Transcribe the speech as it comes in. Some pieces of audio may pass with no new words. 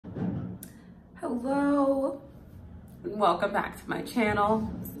Hello, welcome back to my channel.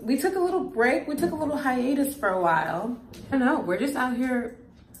 We took a little break, we took a little hiatus for a while. I don't know, we're just out here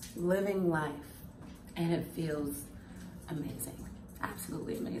living life and it feels amazing,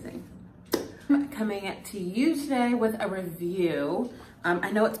 absolutely amazing. I'm coming to you today with a review. I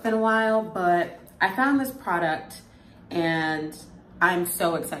know it's been a while, but I found this product and I'm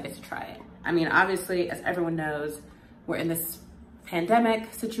so excited to try it. I mean, obviously, as everyone knows, we're in this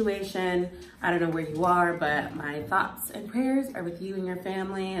pandemic situation. I don't know where you are, but my thoughts and prayers are with you and your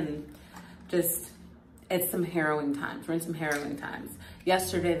family, and just, it's some harrowing times. We're in some harrowing times.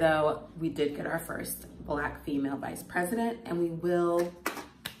 Yesterday though, we did get our first Black female vice president, and we will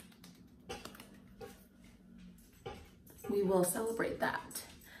celebrate that.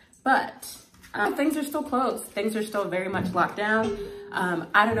 But things are still closed. Things are still very much locked down.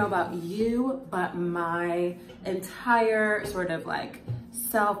 I don't know about you, but my entire sort of like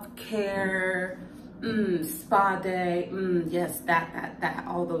self-care, spa day, yes, that,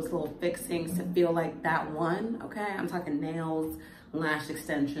 all those little fixings to feel like that one, okay? I'm talking nails, lash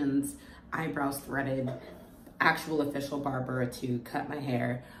extensions, eyebrows threaded, actual official barber to cut my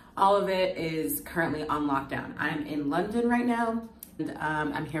hair. All of it is currently on lockdown. I'm in London right now, and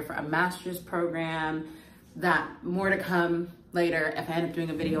I'm here for a master's program. That more to come later if I end up doing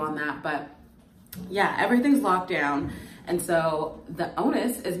a video on that, but yeah, everything's locked down. And so the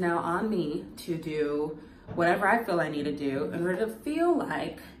onus is now on me to do whatever I feel I need to do in order to feel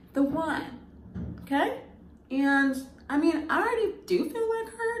like the one, okay? And I mean, I already do feel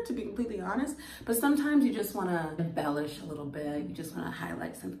like her, to be completely honest, but sometimes you just wanna embellish a little bit. You just wanna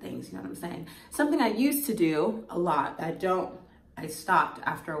highlight some things, you know what I'm saying? Something I used to do a lot, I stopped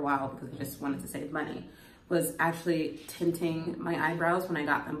after a while because I just wanted to save money, was actually tinting my eyebrows when I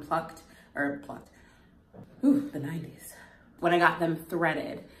got them the 90s. When I got them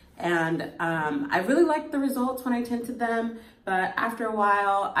threaded. And I really liked the results when I tinted them, but after a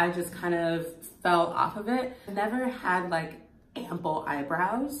while, I just kind of fell off of it. I never had like ample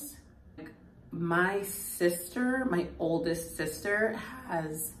eyebrows. My sister, my oldest sister,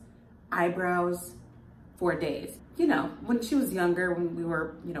 has eyebrows for days. You know, when she was younger, when we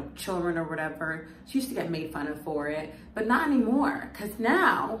were, you know, children or whatever, she used to get made fun of for it, but not anymore. Cause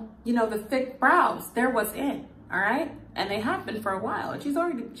now, you know, the thick brows, they're what's in, all right? And they have been for a while. And she's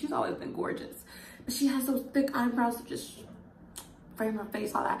always been gorgeous. But she has those thick eyebrows that just frame her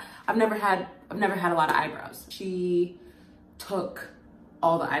face, all that. I've never had a lot of eyebrows. She took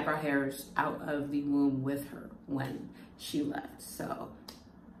all the eyebrow hairs out of the womb with her when she left. So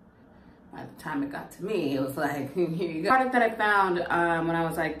by the time it got to me, it was like, here you go. The product that I found when I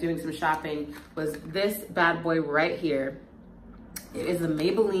was like doing some shopping was this bad boy right here. It is a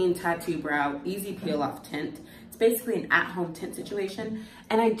Maybelline Tattoo Brow Easy Peel Off Tint. It's basically an at-home tint situation.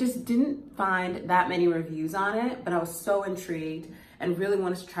 And I just didn't find that many reviews on it, but I was so intrigued and really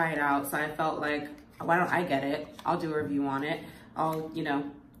wanted to try it out. So I felt like, why don't I get it? I'll do a review on it. I'll, you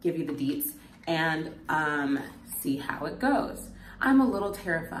know, give you the deets and see how it goes. I'm a little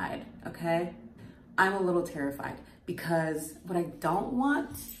terrified, okay? I'm a little terrified because what I don't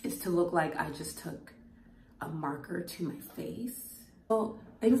want is to look like I just took a marker to my face. Well,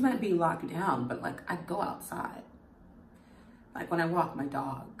 things might be locked down, but like I go outside. Like when I walk my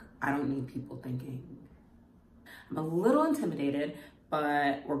dog, I don't need people thinking. I'm a little intimidated,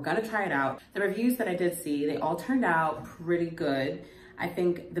 but we're gonna try it out. The reviews that I did see, they all turned out pretty good. I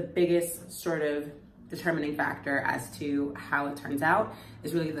think the biggest sort of determining factor as to how it turns out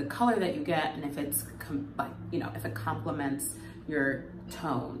is really the color that you get, and if it's like, you know, if it complements your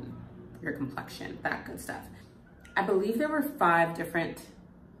tone, your complexion, that good stuff. I believe there were 5 different,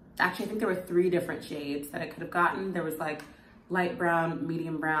 actually I think there were 3 different shades that I could have gotten. There was like light brown,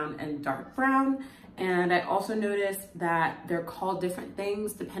 medium brown, and dark brown. And I also noticed that they're called different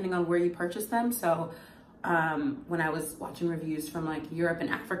things depending on where you purchase them. So when I was watching reviews from like Europe and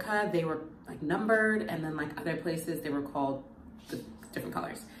Africa, they were like numbered, and then like other places, they were called different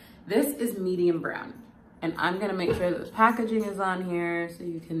colors. This is medium brown, and I'm gonna make sure that the packaging is on here so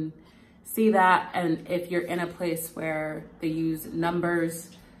you can see that. And if you're in a place where they use numbers,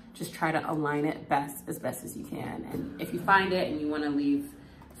 just try to align it as best as you can. And if you find it and you wanna leave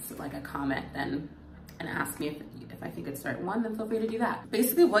like a comment then and ask me if I think it's the right one, then feel free to do that.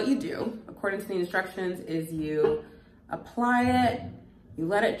 Basically what you do, according to the instructions, is you apply it, you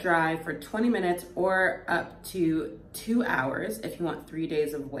let it dry for 20 minutes or up to 2 hours if you want 3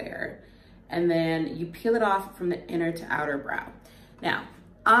 days of wear. And then you peel it off from the inner to outer brow. Now,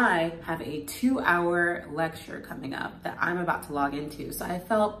 I have a 2-hour lecture coming up that I'm about to log into. So I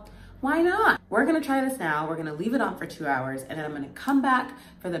felt, Why not? We're gonna try this now. We're gonna leave it on for 2 hours, and then I'm gonna come back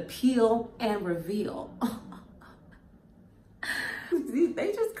for the peel and reveal.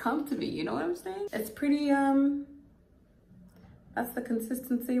 They just come to me, you know what I'm saying? It's pretty, that's the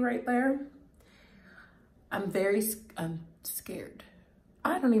consistency right there. I'm scared.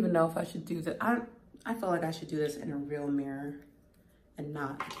 I don't even know if I should do that. I feel like I should do this in a real mirror and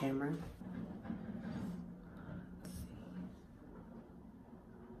not the camera.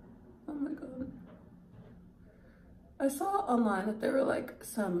 Oh my God. I saw online that there were like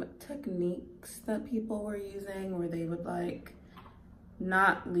some techniques that people were using where they would like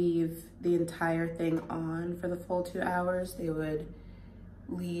not leave the entire thing on for the full 2 hours. They would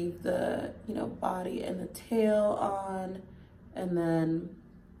leave the, you know, body and the tail on, and then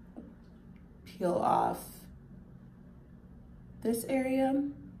peel off this area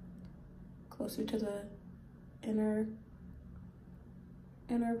closer to the inner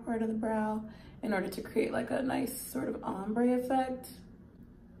part of the brow in order to create like a nice sort of ombre effect.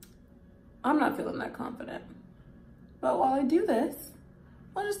 I'm not feeling that confident, but while I do this,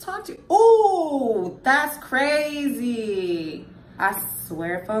 I'll just talk to you. Oh, that's crazy. I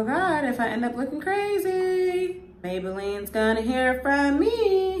swear for God, if I end up looking crazy, Maybelline's gonna hear from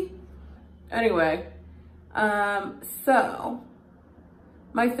me. Anyway, so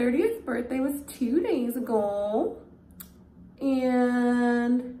my 30th birthday was 2 days ago,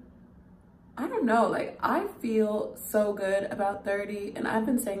 and I don't know, like I feel so good about 30, and I've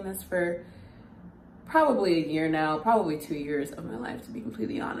been saying this for probably a year now, probably 2 years of my life, to be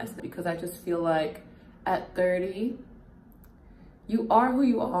completely honest, because I just feel like at 30, you are who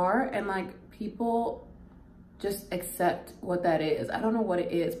you are, and like people just accept what that is. I don't know what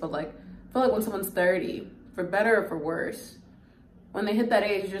it is, but like I feel like when someone's 30, for better or for worse, when they hit that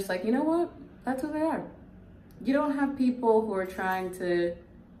age, you're just like, you know what? That's who they are. You don't have people who are trying to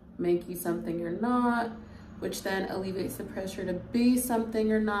make you something you're not, which then alleviates the pressure to be something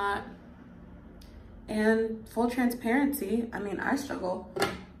you're not. And full transparency, I mean, I struggle.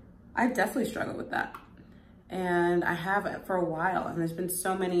 I definitely struggle with that. And I have for a while. And there's been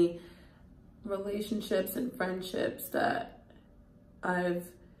so many relationships and friendships that I've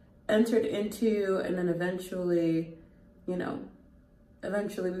entered into, and then eventually, you know,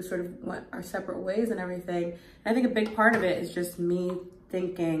 we sort of went our separate ways and everything. And I think a big part of it is just me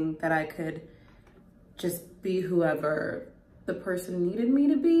thinking that I could just be whoever the person needed me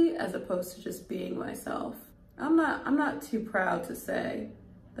to be, as opposed to just being myself. I'm not too proud to say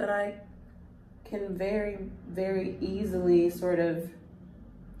that I can very, very easily sort of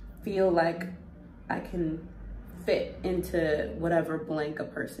feel like I can fit into whatever blank a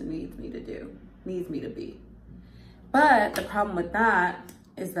person needs me to be. But the problem with that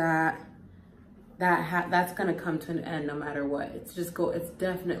is that's gonna come to an end no matter what. It's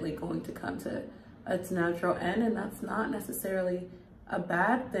definitely going to come to its natural end, and that's not necessarily a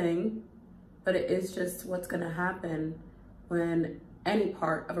bad thing, but it is just what's gonna happen when any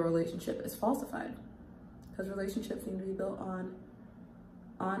part of a relationship is falsified. Because relationships need to be built on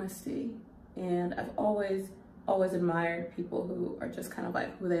honesty. And I've always admired people who are just kind of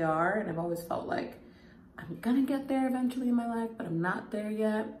like who they are, and I've always felt like I'm gonna get there eventually in my life, but I'm not there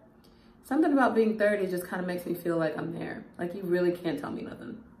yet. Something about being 30 just kind of makes me feel like I'm there. Like you really can't tell me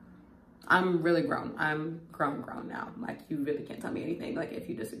nothing. I'm really grown. I'm grown now. Like you really can't tell me anything. Like if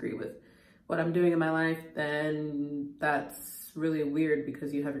you disagree with what I'm doing in my life, then that's really weird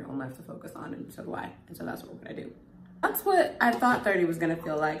because you have your own life to focus on, and so do I. And so that's what we're gonna do. That's what I thought 30 was gonna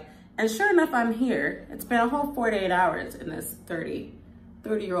feel like. And sure enough, I'm here. It's been a whole 48 hours in this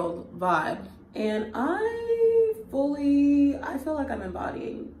 30-year-old vibe. And I feel like I'm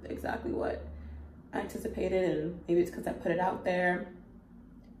embodying exactly what I anticipated, and maybe it's because I put it out there.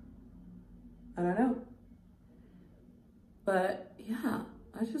 I don't know. But yeah,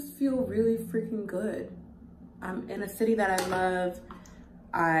 I just feel really freaking good. I'm in a city that I love.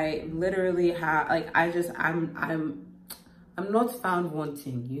 I literally have, like, I'm not found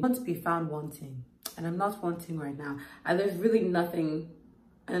wanting. You want to be found wanting, and I'm not wanting right now. There's really nothing,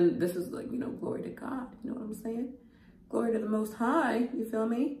 and this is like, you know, glory to God, you know what I'm saying? Glory to the Most High, you feel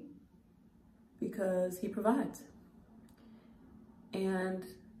me? Because He provides. And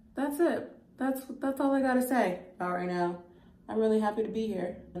that's it. That's all I gotta say about right now. I'm really happy to be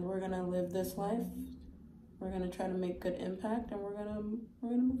here, and we're gonna live this life. We're gonna try to make good impact, and we're gonna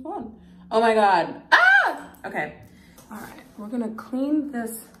move on. Oh my God, ah! Okay, all right, we're gonna clean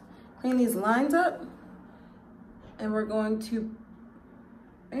these lines up, and we're gonna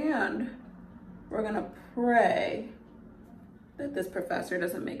pray that this professor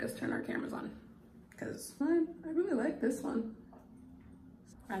doesn't make us turn our cameras on, because I really like this one.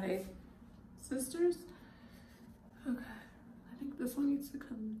 Are they sisters? Okay, I think this one needs to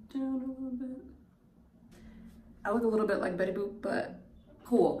come down a little bit. I look a little bit like Betty Boop, but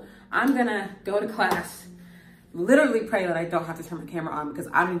cool. I'm gonna go to class, literally pray that I don't have to turn my camera on because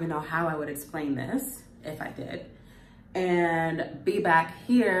I don't even know how I would explain this if I did, and be back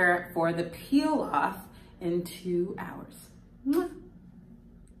here for the peel off in 2 hours. Mwah.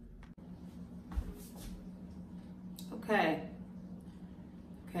 Okay,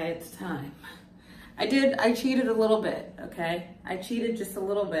 it's time. I cheated a little bit, okay? I cheated just a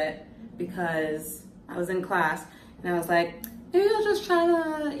little bit because I was in class and I was like, maybe I'll just try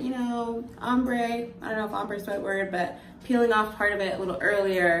the, you know, ombre. I don't know if ombre is the right word, but peeling off part of it a little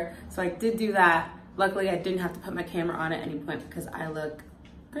earlier. So I did do that. Luckily, I didn't have to put my camera on at any point because I look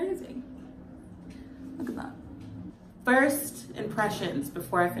crazy. Look at that. First impressions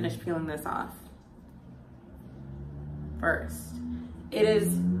before I finish peeling this off. First, it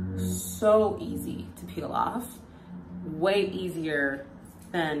is so easy to peel off. Way easier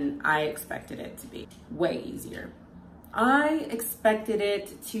than I expected it to be. Way easier. I expected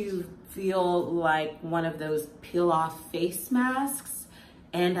it to feel like one of those peel off face masks,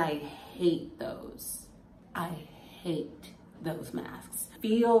 and I hate those. I hate those masks.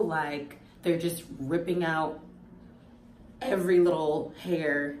 Feel like they're just ripping out every little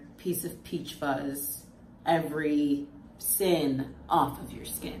hair, piece of peach fuzz, every sin off of your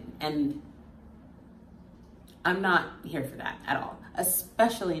skin. And I'm not here for that at all,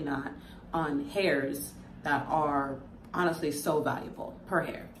 especially not on hairs that are honestly so valuable per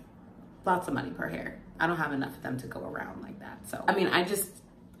hair. Lots of money per hair. I don't have enough of them to go around like that. So, I mean, I just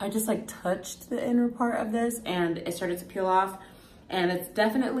like touched the inner part of this and it started to peel off, and it's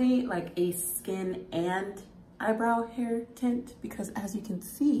definitely like a skin and eyebrow hair tint because as you can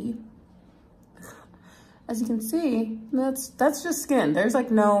see, that's just skin. There's like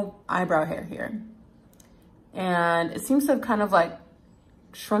no eyebrow hair here. And it seems to have kind of like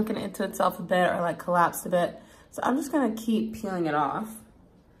shrunken into itself a bit or like collapsed a bit. So I'm just gonna keep peeling it off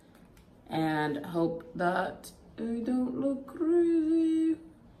and hope that I don't look crazy.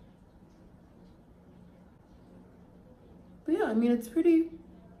 But yeah, I mean, it's pretty,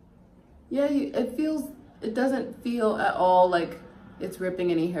 yeah, it doesn't feel at all like it's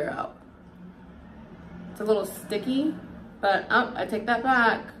ripping any hair out. It's a little sticky, but I take that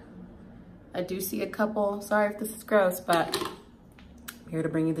back. I do see a couple, sorry if this is gross, but I'm here to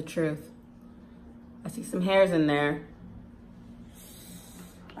bring you the truth. I see some hairs in there.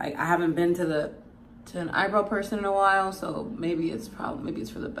 I haven't been to an eyebrow person in a while, so maybe it's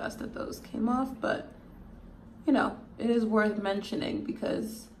for the best that those came off, but you know, it is worth mentioning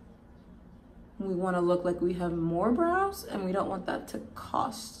because we want to look like we have more brows and we don't want that to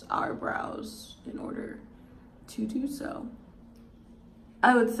cost our brows in order to do so.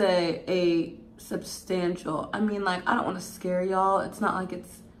 I would say a substantial, I mean, like, I don't want to scare y'all. It's not like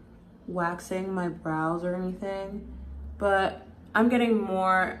it's waxing my brows or anything, but I'm getting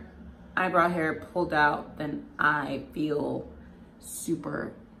more eyebrow hair pulled out than I feel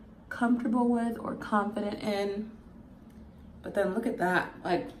super comfortable with or confident in. But then look at that,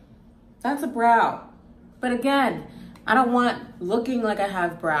 like, that's a brow. But again, I don't want looking like I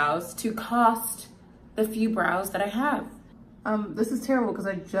have brows to cost the few brows that I have. This is terrible because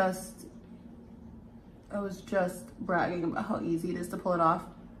I was just bragging about how easy it is to pull it off,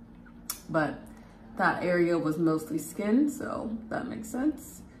 but that area was mostly skin, so that makes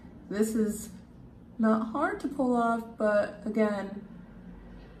sense. This is not hard to pull off, but again,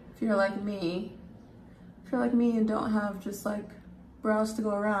 if you're like me and don't have just like brows to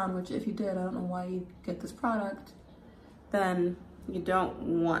go around, which if you did, I don't know why you get this product, then you don't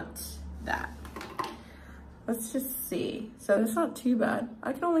want that. Let's just see. So it's not too bad.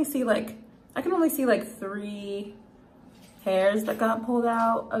 I can only see like 3 hairs that got pulled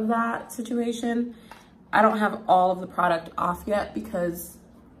out of that situation. I don't have all of the product off yet because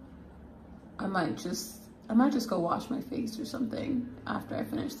I might just go wash my face or something after I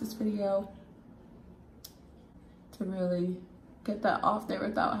finish this video to really get that off there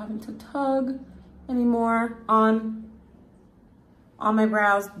without having to tug anymore on my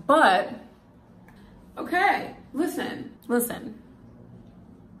brows. But okay, listen.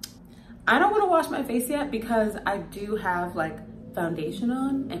 I don't want to wash my face yet because I do have like foundation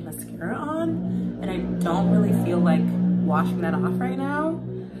on and mascara on, and I don't really feel like washing that off right now.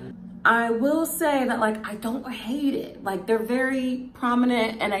 I will say that like I don't hate it. Like they're very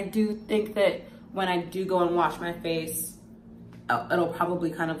prominent, and I do think that when I do go and wash my face, it'll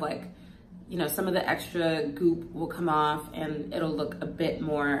probably kind of like, you know, some of the extra goop will come off and it'll look a bit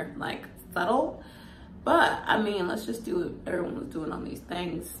more like subtle. But I mean, let's just do what everyone was doing on these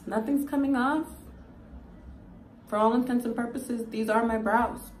things. Nothing's coming off. For all intents and purposes, these are my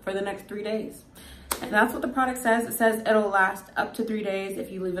brows for the next 3 days. And that's what the product says. It says it'll last up to 3 days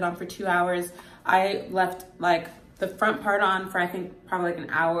if you leave it on for 2 hours. I left like the front part on for I think probably like an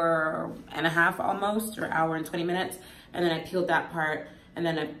hour and a half almost, or hour and 20 minutes. And then I peeled that part, and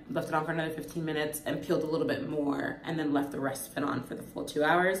then I left it on for another 15 minutes and peeled a little bit more, and then left the rest of it on for the full 2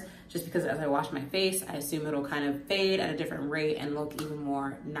 hours. Just because as I wash my face, I assume it'll kind of fade at a different rate and look even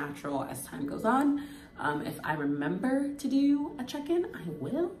more natural as time goes on. If I remember to do a check-in, I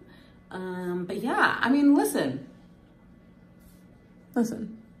will. But yeah, I mean, listen.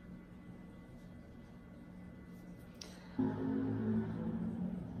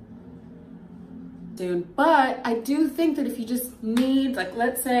 Dude, but I do think that if you just need, like,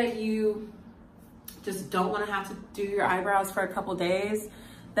 let's say you just don't want to have to do your eyebrows for a couple days,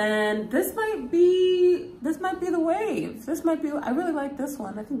 then this might be the wave. I really like this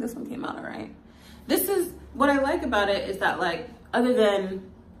one. I think this one came out all right. This is what I like about it, is that like, other than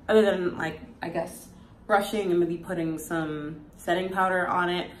like, I guess brushing and maybe putting some setting powder on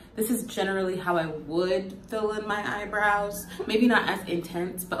it, this is generally how I would fill in my eyebrows. Maybe not as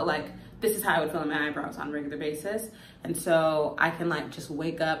intense, but like, this is how I would fill in my eyebrows on a regular basis. And so I can like just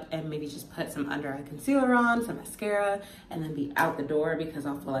wake up and maybe just put some under eye concealer on, some mascara, and then be out the door, because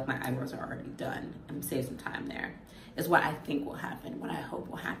I'll feel like my eyebrows are already done and save some time there, is what I think will happen, what I hope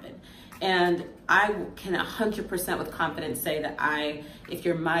will happen. And I can 100% with confidence say that if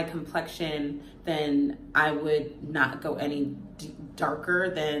you're my complexion, then I would not go any darker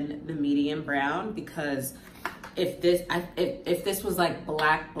than the medium brown, because if this was like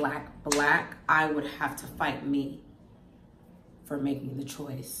black, I would have to fight me for making the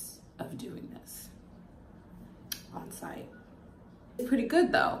choice of doing this on site. It's pretty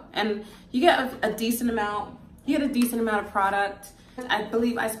good though. And you get a decent amount, of product. I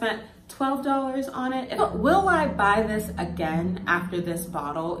believe I spent $12 on it. Will I buy this again after this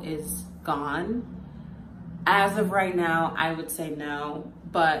bottle is gone? As of right now, I would say no,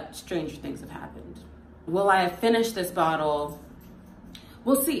 but stranger things have happened. Will I have finished this bottle?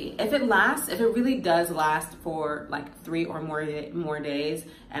 We'll see. If it lasts, if it really does last for like 3 or more days,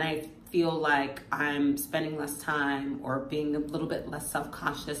 and I feel like I'm spending less time or being a little bit less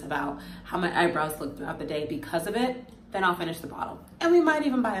self-conscious about how my eyebrows look throughout the day because of it, then I'll finish the bottle. And we might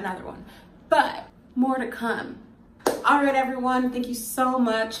even buy another one, but more to come. All right, everyone, thank you so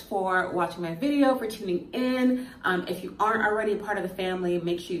much for watching my video, for tuning in. If you aren't already a part of the family,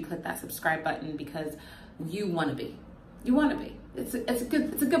 make sure you click that subscribe button, because you want to be. It's a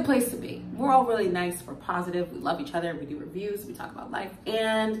good place to be. We're all really nice. We're positive. We love each other. We do reviews. We talk about life.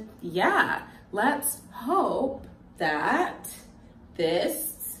 And yeah, let's hope that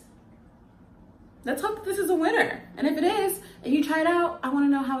this is a winner. And if it is, and you try it out, I want to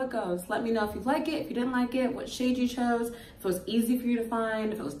know how it goes. Let me know if you like it, if you didn't like it, what shade you chose, if it was easy for you to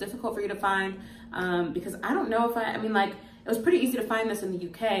find, if it was difficult for you to find. Because I don't know if I mean, like, it was pretty easy to find this in the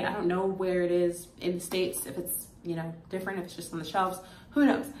UK. I don't know where it is in the States, if it's, you know, different, if it's just on the shelves, who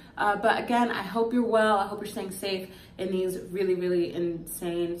knows? But again, I hope you're well. I hope you're staying safe in these really, really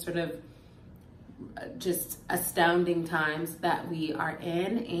insane, sort of just astounding times that we are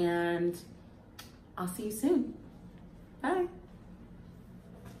in. And I'll see you soon. Bye.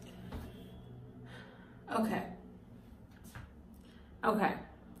 Okay.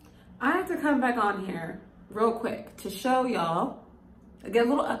 I have to come back on here real quick to show y'all, get a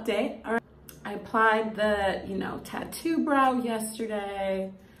little update. All right. I applied the, tattoo brow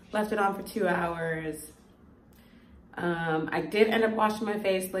yesterday, left it on for 2 hours. I did end up washing my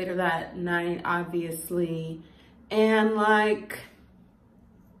face later that night, obviously. And like,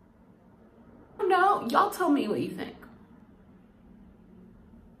 I don't know, y'all tell me what you think.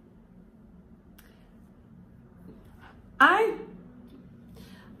 I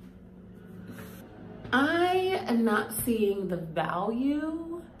am not seeing the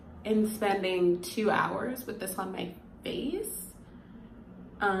value in spending 2 hours with this on my face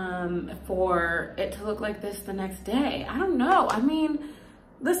for it to look like this the next day. I don't know. I mean,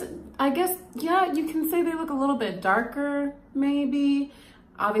 listen, I guess, yeah, you can say they look a little bit darker, maybe.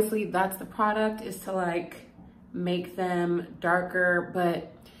 Obviously, that's the product, is to like make them darker,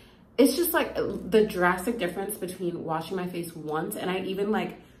 but it's just like the drastic difference between washing my face once, and I even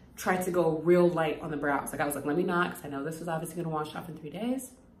like tried to go real light on the brows. Like I was like, let me not, because I know this is obviously gonna wash off in 3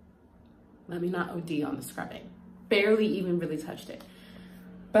 days. Let me not OD on the scrubbing. Barely even really touched it.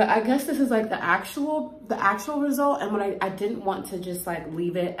 But I guess this is like the actual result. And when I didn't want to just like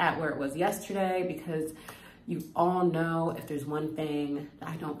leave it at where it was yesterday, because You all know if there's one thing that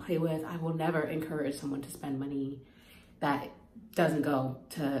I don't play with, I will never encourage someone to spend money that doesn't go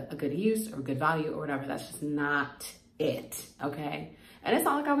to a good use or good value or whatever. That's just not it, okay? And it's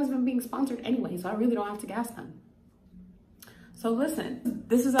not like I was even being sponsored anyway, so I really don't have to gas them. So listen,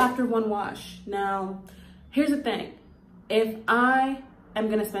 this is after one wash. Now, here's the thing. If I am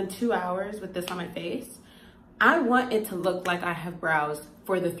gonna spend 2 hours with this on my face, I want it to look like I have brows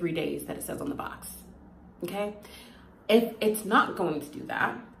for the 3 days that it says on the box, okay? If it's not going to do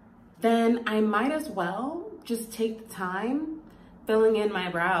that, then I might as well just take the time filling in my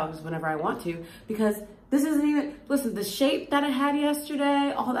brows whenever I want to, because this isn't even, listen, the shape that I had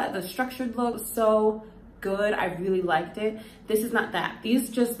yesterday, all that, the structured look was so good. I really liked it. This is not that. These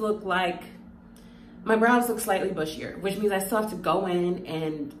just look like, my brows look slightly bushier, which means I still have to go in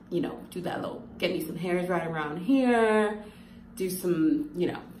and, you know, do that little, get me some hairs right around here, do some, you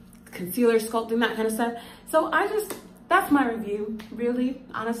know, concealer sculpting, that kind of stuff. So that's my review, really,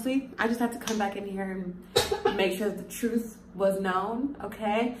 honestly. I just have to come back in here and make sure that the truth was known,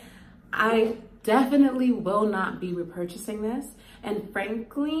 okay? I definitely will not be repurchasing this. And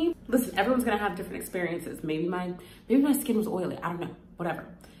frankly, listen, everyone's gonna have different experiences. Maybe my skin was oily, I don't know, whatever.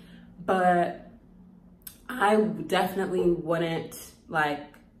 But I definitely wouldn't like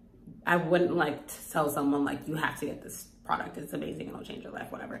to tell someone like, you have to get this product, it's amazing, it'll change your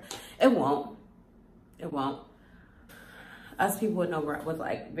life, whatever. It won't. Us people with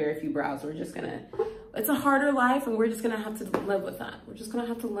like very few brows, we're just gonna, it's a harder life and we're just gonna have to live with that. We're just gonna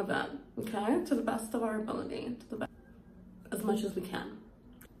have to live that, okay? To the best of our ability, to the best, as much as we can.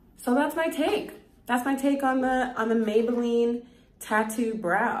 So that's my take. That's my take on the Maybelline Tattoo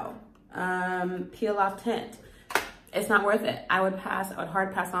Brow Peel Off Tint. It's not worth it. I would pass, I would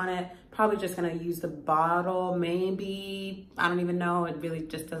hard pass on it. Probably just gonna use the bottle, maybe. I don't even know. It really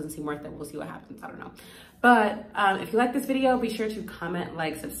just doesn't seem worth it. We'll see what happens, I don't know. But if you like this video, be sure to comment,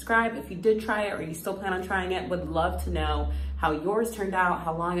 like, subscribe. If you did try it or you still plan on trying it, would love to know how yours turned out,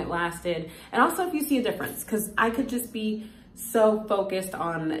 how long it lasted, and also if you see a difference, because I could just be so focused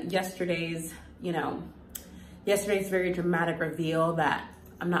on yesterday's very dramatic reveal that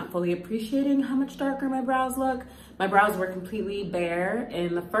I'm not fully appreciating how much darker my brows look. My brows were completely bare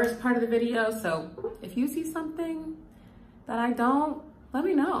in the first part of the video, so if you see something that I don't, let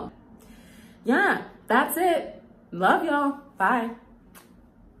me know. Yeah, that's it. Love y'all. Bye.